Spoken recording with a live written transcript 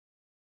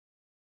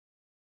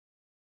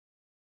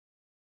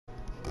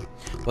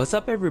What's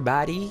up,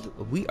 everybody?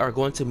 We are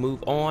going to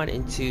move on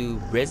into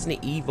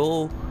Resident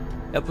Evil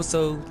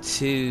episode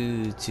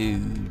 2.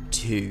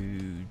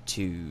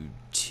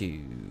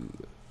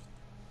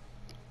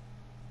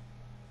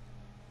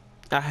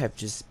 I have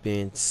just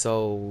been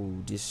so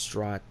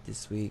distraught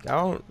this week.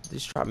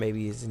 Distraught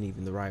maybe isn't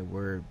even the right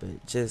word,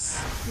 but just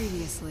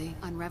previously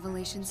on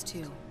Revelations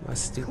 2. My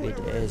stupid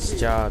ass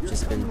job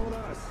just been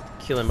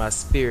killing my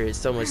spirit,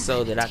 so much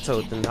so that I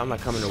told them I'm not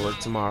coming to work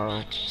tomorrow,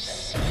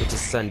 which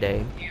is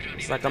Sunday.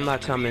 It's like, I'm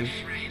not coming.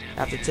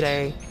 After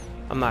today,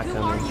 I'm not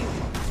coming.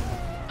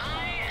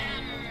 I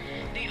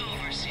am the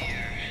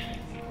overseer.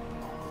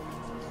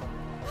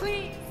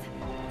 Please,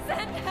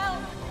 send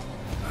help.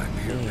 I'm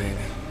here, baby.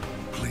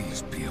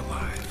 Please be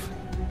alive.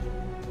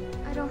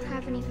 I don't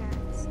have any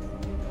parents.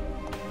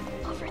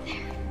 Over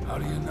there. How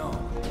do you know?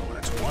 Well,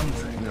 that's one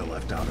thing they're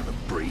left out of the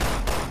brief.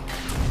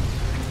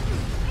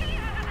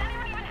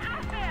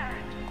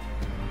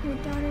 Your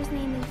daughter's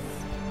name is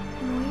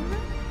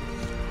Moira?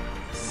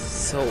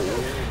 So,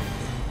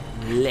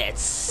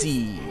 let's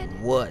see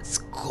what's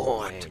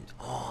going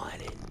on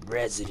in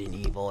Resident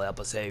Evil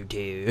episode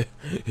 2.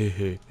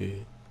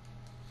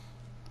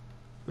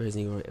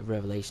 Resident Evil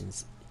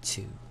Revelations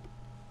 2.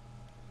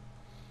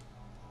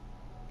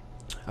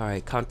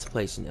 Alright,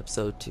 Contemplation,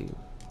 episode 2.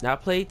 Now, I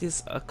played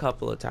this a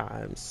couple of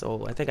times,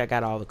 so I think I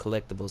got all the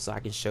collectibles so I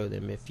can show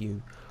them if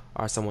you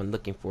are someone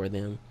looking for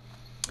them.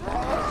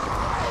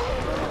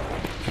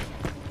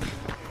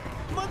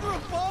 Mother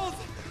of balls!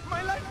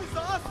 My life is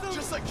awesome!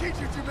 Just like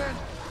KG2, man.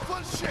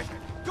 Fun shit.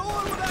 Go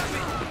on without me!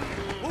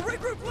 We'll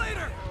regroup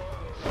later!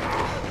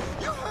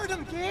 You heard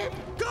him, kid!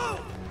 Go!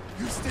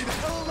 You stay the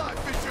hell alive,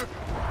 Fisher.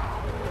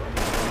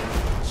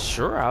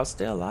 Sure, I'll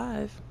stay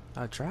alive.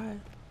 I'll try.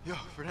 Yo,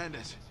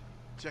 Fernandez.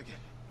 Check it.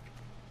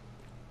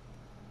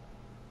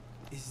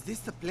 Is this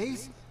the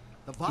place?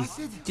 The bosses?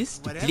 Is this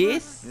the Whatever?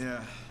 place?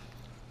 Yeah.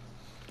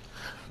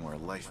 Where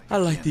life I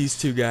like begins. these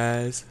two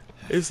guys.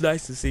 It's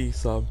nice to see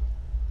some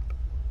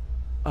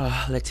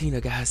Latino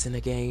guys in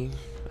the game.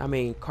 I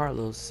mean,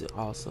 Carlos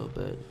also,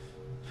 but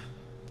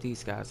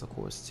these guys, of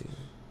course, too.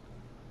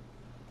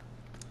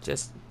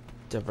 Just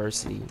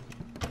diversity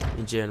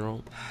in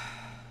general.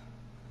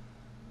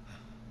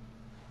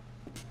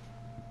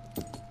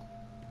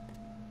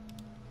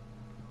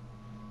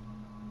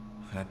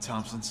 At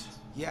Thompson's?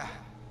 Yeah.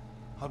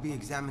 I'll be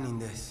examining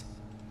this.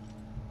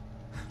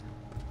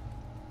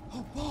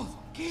 Oh, balls!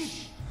 Kid!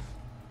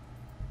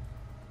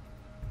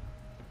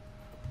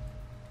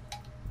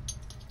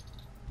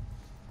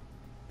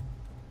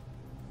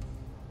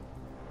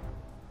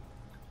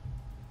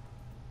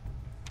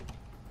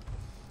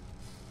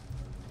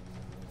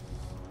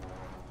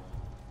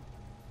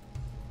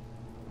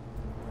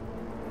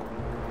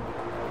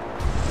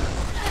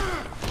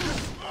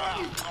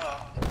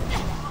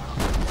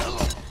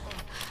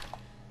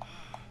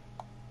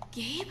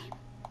 Gabe?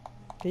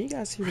 Can you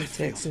guys hear me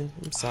texting?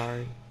 I'm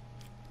sorry.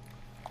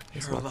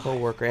 It's my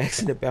coworker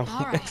asking me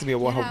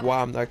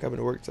why I'm not coming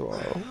to work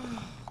tomorrow.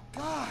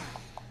 God!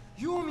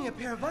 You owe me a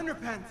pair of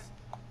underpants!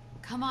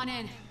 Come on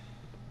in.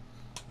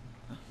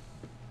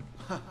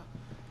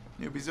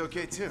 Newbie's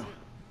okay, too.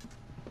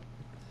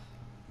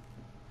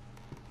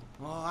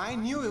 Well, I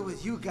knew it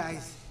was you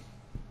guys.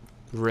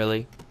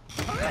 Really?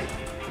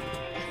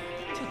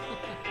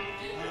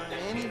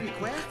 Any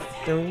requests?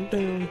 Dun,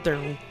 dun,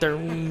 dun,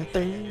 dun,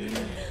 dun.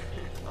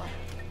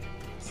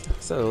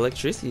 So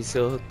electricity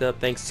still hooked up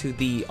thanks to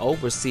the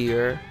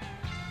overseer.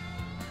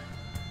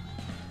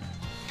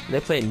 They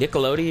play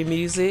Nickelodeon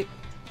music.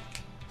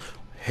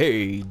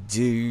 Hey,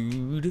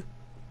 dude.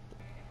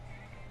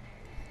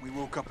 We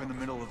woke up in the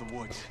middle of the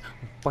woods.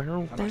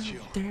 Some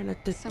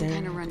Some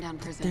kind of rundown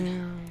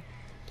prison.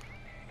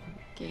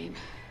 Gabe.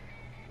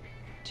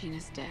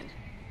 Gina's dead.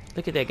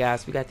 Look at that,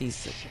 guys. We got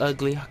these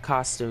ugly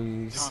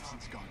costumes.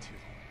 Thompson's gone,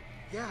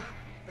 too. Yeah,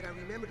 but I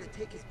remember to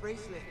take his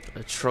bracelet.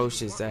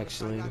 Atrocious,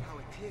 actually.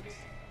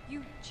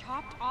 You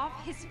chopped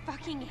off his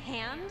fucking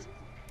hand?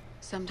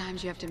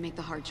 Sometimes you have to make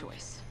the hard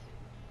choice.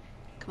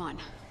 Come on,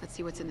 let's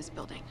see what's in this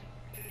building.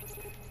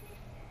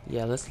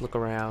 Yeah, let's look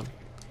around.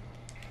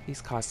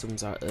 These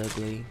costumes are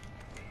ugly.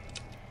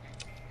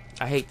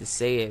 I hate to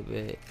say it,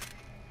 but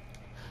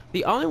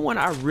the only one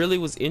I really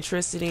was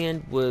interested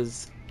in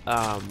was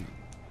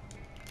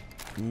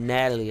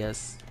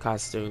Natalia's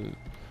costume.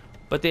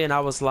 But then I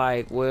was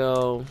like,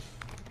 well,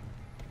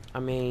 I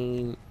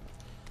mean,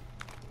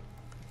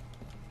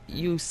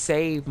 you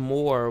save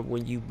more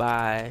when you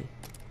buy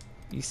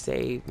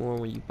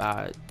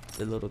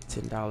the little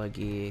 $10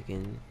 gig,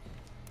 and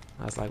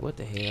I was like, what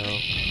the hell?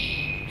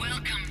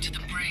 Welcome to the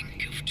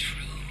brink of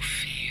true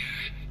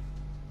fear.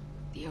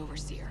 The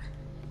overseer.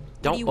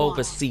 What do Don't you want?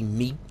 oversee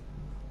me.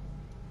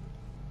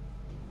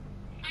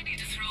 I need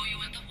to throw you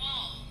at the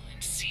wall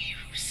and see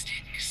who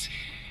sticks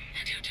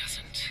and who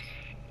doesn't.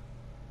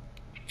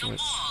 The Yes.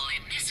 wall,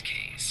 in this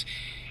case,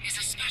 is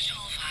a special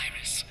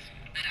virus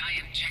that I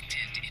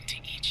injected into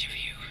each of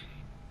you.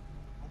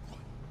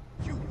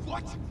 You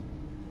what?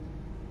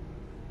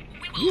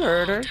 We will You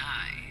heard all her.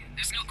 die.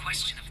 There's no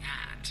question of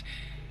that.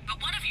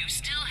 But one of you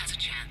still has a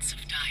chance of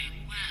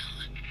dying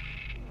well.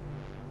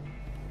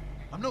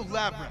 I'm no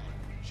lab rat.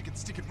 She can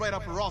stick it right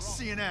up her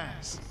all-seeing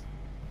ass.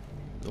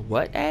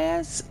 What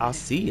ass? I'll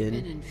see Been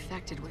it.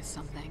 infected with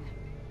something.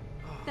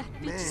 That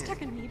bitch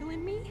stuck a needle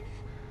in me?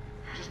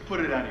 Just put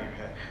it out of your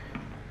head.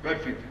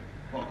 Redfield,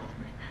 walk with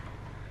me.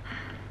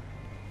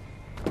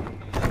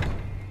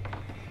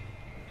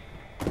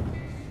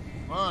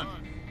 Come on.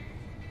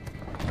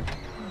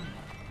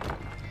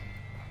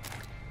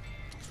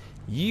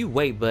 You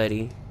wait,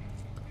 buddy.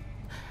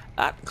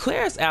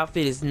 Claire's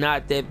outfit is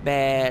not that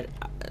bad,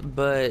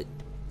 but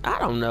I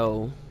don't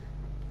know.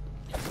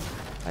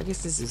 I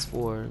guess this is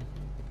for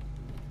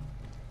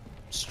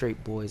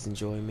straight boys'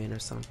 enjoyment or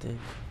something.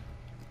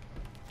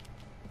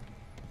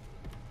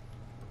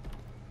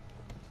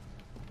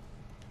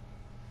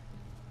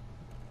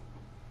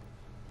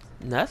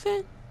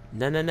 Nothing?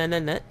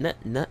 Nothing.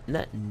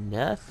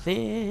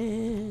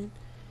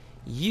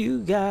 You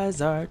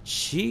guys are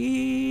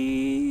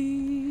cheap.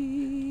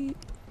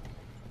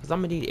 Cause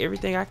I'm gonna need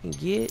everything I can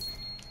get.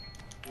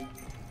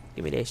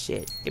 Give me that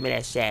shit. Give me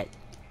that shit.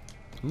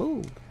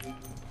 Move.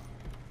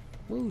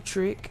 Move,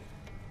 trick.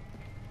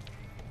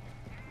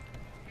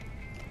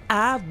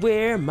 I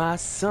wear my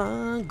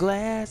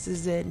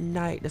sunglasses at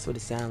night. That's what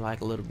it sounds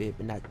like a little bit,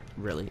 but not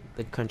really.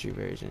 The country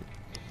version.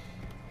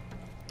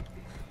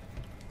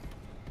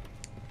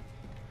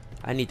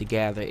 I need to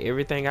gather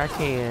everything I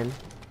can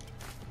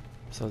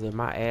so that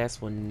my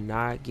ass will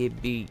not get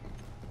beat.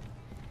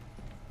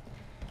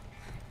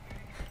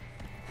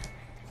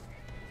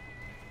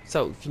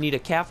 So if you need a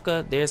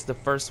Kafka, there's the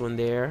first one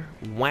there.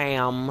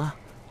 Wham! I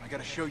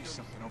gotta show you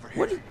something over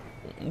here.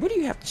 What do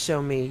you have to show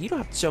me? You don't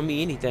have to show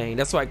me anything.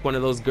 That's like one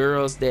of those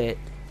girls that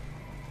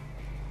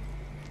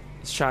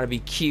is trying to be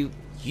cute.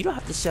 You don't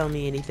have to show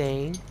me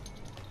anything.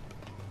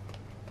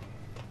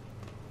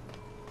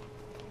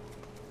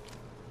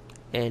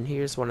 And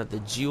here's one of the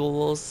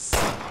jewels.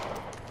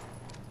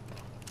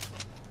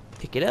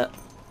 Pick it up.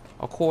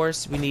 Of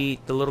course, we need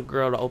the little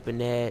girl to open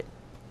that.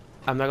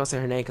 I'm not gonna say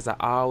her name because I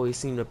always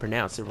seem to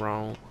pronounce it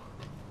wrong.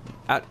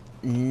 I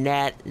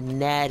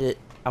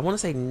want to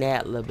say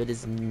Natla, but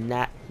it's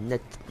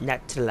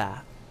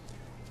Natla.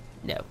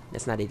 No,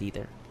 that's not it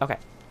either. Okay.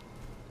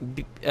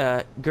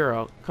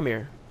 Girl, come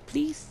here,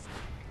 please.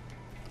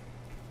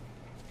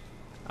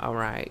 All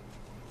right.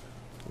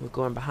 We're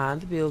going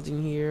behind the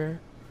building here.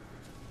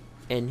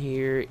 And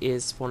here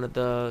is one of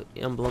the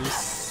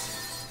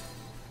emblems.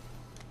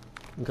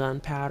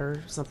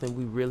 Gunpowder, something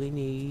we really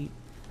need.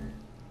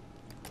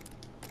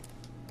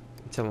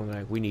 I'm telling them,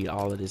 like, we need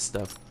all of this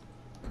stuff.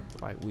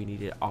 Like, we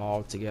need it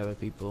all together,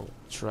 people.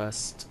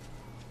 Trust.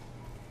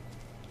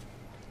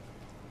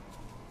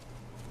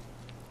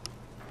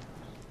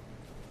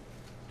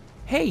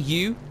 Hey,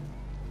 you.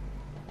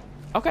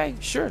 Okay,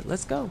 sure,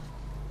 let's go.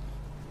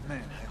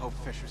 Man, I hope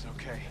Fisher's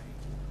okay.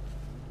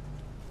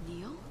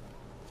 Neil?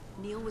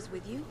 Neil was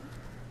with you?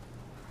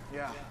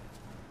 Yeah.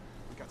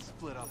 We got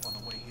split up on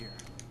the way here.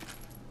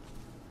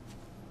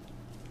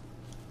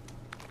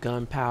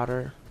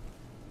 Gunpowder.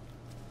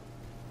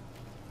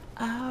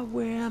 I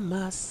wear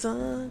my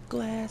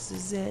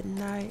sunglasses at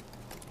night.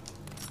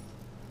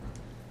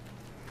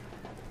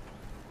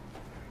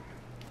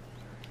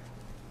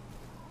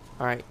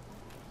 Alright.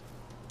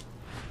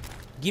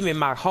 Give me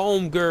my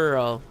home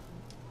girl.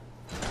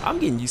 I'm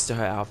getting used to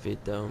her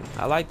outfit though.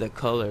 I like the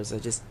colors. I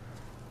just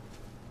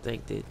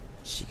think that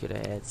she could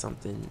have had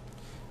something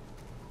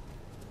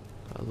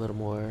a little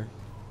more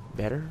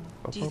better.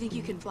 Do you think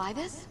you can fly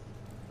this?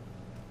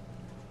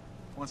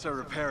 Once I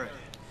repair it.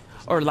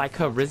 Or like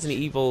her Resident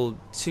Evil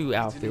 2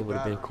 outfit would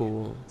have been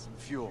cool. Some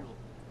fuel.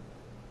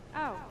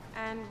 Oh,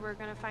 and we're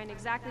gonna find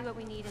exactly what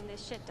we need in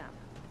this shit dump.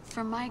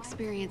 From my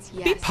experience,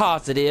 yes. Be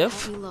positive.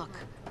 Help me look.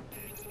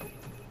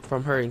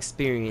 From her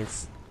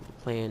experience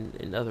playing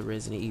in other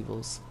Resident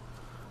Evils.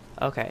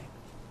 Okay.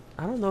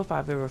 I don't know if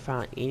I've ever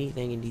found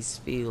anything in these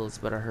fields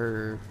but a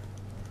herb.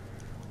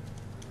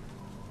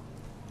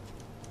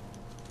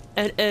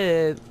 And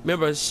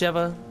remember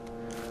Sheva?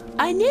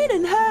 I need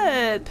an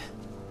herb.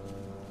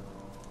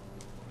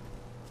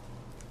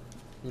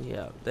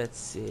 Yeah,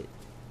 that's it.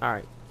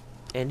 Alright.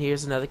 And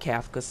here's another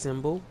Kafka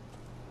symbol.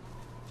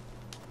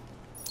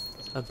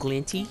 A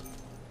glinty.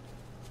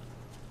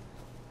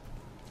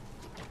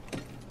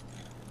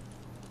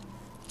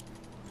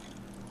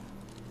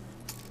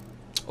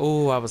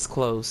 Oh, I was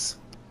close.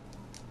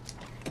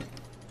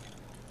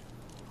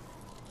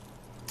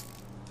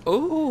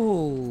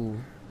 Oh,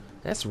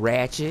 that's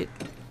ratchet.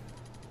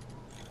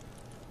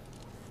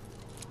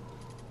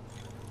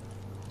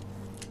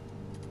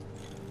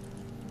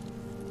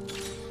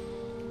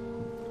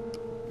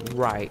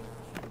 Right.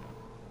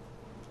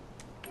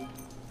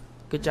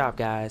 Good job,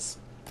 guys.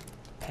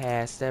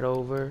 Pass that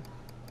over.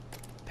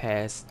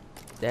 Pass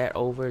that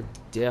over.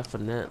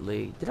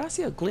 Definitely. Did I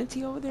see a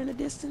glinty over there in the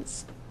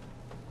distance?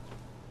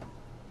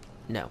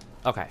 No.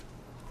 Okay.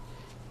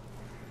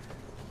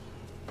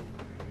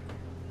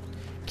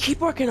 Keep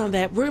working on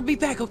that. We'll be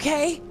back,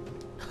 okay?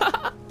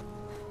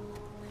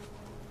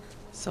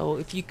 So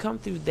if you come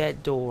through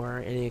that door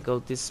and then go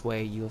this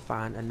way, you'll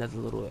find another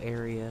little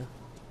area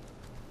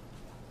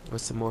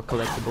with some more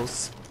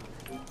collectibles.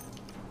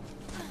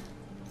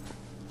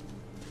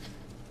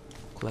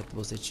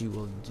 Collectibles that you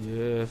will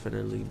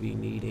definitely be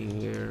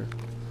needing here.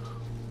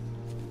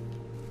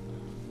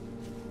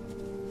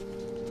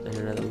 And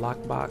another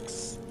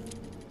lockbox.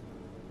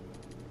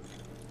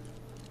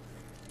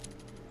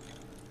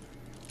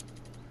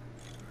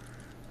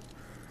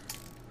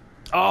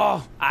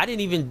 Oh, I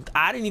didn't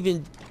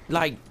even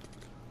like,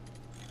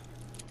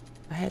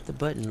 I had the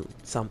button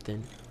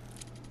something.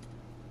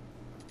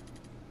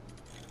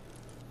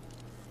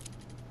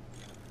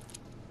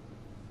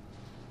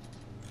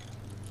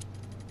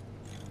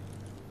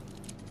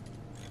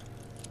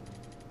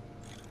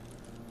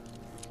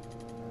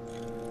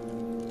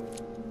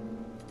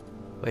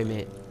 Wait a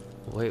minute.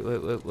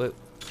 Wait.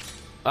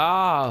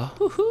 Ah,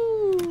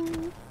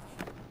 woohoo!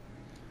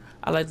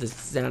 I like the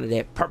sound of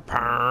that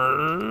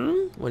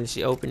purr when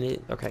she opened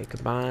it. Okay,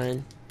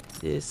 combine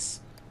this,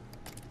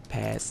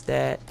 pass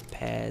that.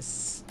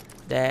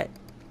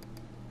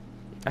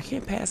 I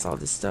can't pass all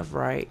this stuff,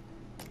 right?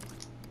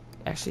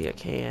 Actually, I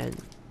can.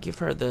 Give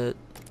her the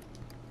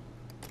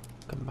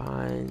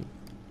combine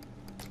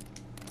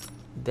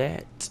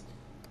that.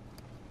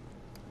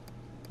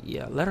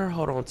 Yeah, let her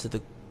hold on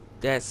to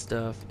that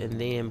stuff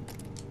and then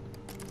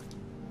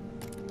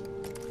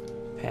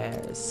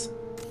pass.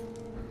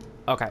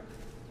 Okay.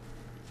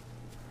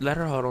 Let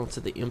her hold on to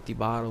the empty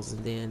bottles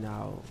and then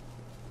I'll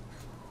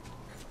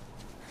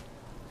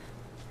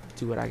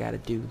do what I gotta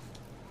do.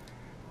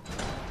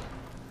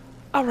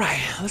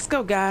 Alright, let's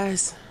go,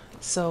 guys.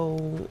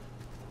 So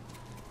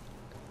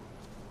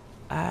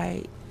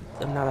I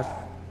am not a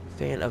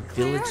fan of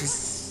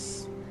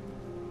villages,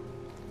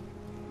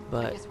 I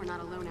but guess we're not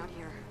alone out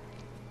here.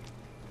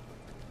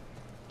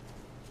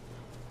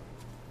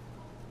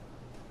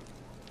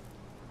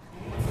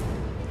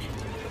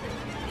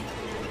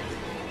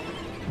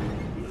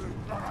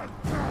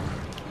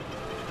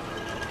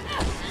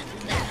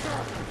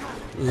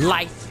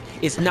 life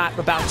is not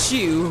about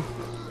you.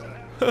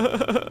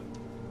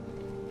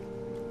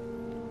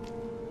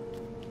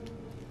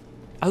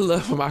 I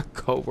love my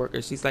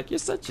coworker. She's like, "You're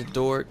such a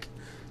dork."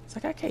 It's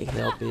like, I can't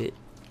help it.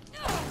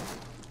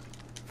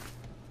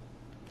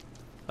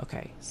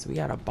 Okay, so we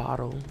got a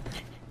bottle.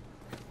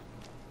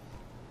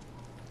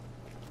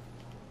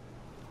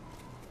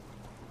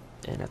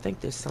 And I think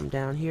there's some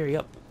down here.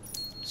 Yep.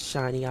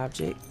 Shiny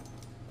object.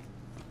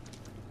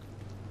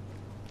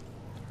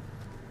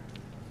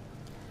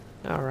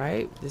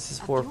 Alright, this is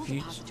for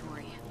future.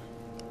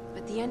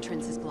 But the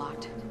entrance is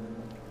blocked.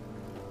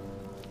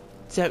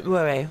 Don't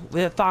worry,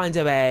 we'll find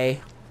a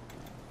way.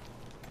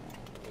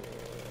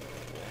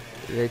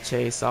 The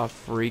chainsaw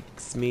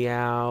freaks me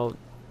out.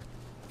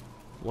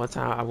 One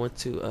time I went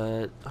to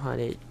a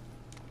haunted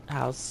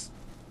house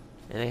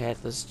and they had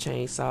those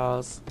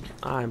chainsaws.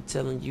 I'm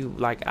telling you,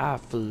 like, I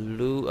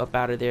flew up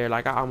out of there.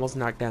 Like, I almost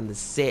knocked down the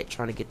set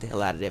trying to get the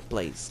hell out of that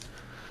place.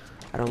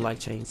 I don't like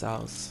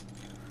chainsaws.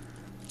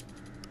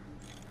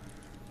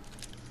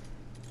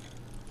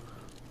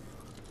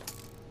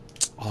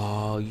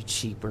 Oh, you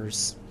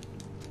cheapers.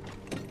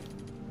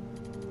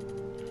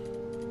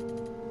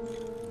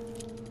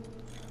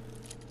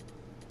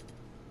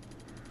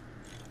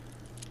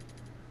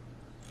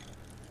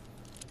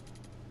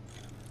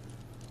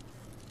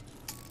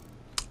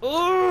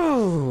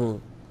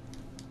 Ooh!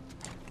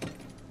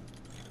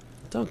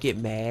 Don't get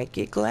mad,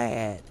 get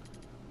glad.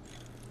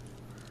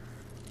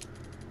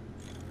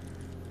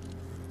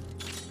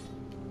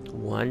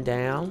 One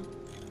down.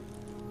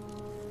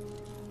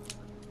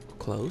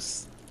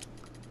 Close.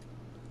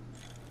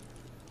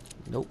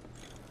 Nope.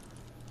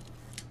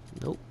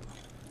 Nope.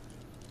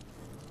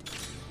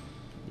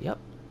 Yep.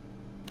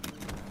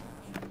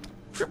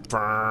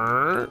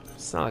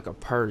 Sound like a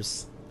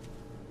purse.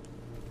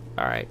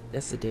 Alright,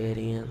 that's a dead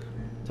end.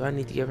 Do I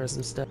need to give her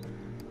some stuff?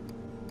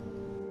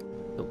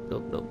 Nope.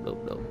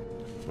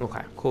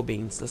 Okay, cool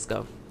beans. Let's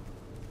go.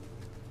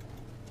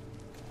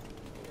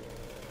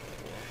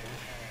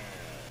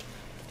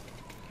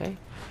 Okay.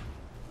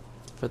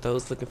 For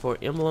those looking for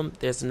an emblem,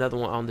 there's another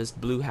one on this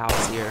blue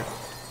house here.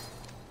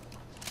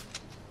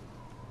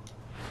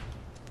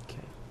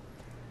 Okay.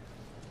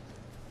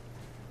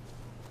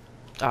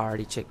 I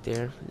already checked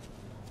there.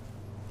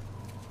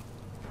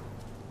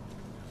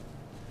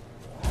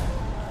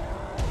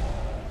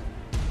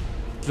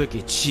 Look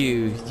at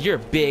you. You're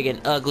big and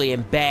ugly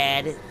and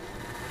bad.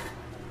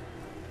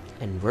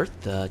 And worth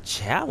the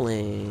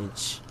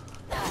challenge.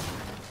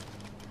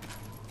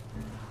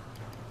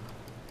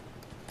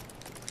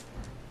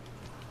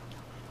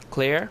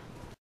 Clear?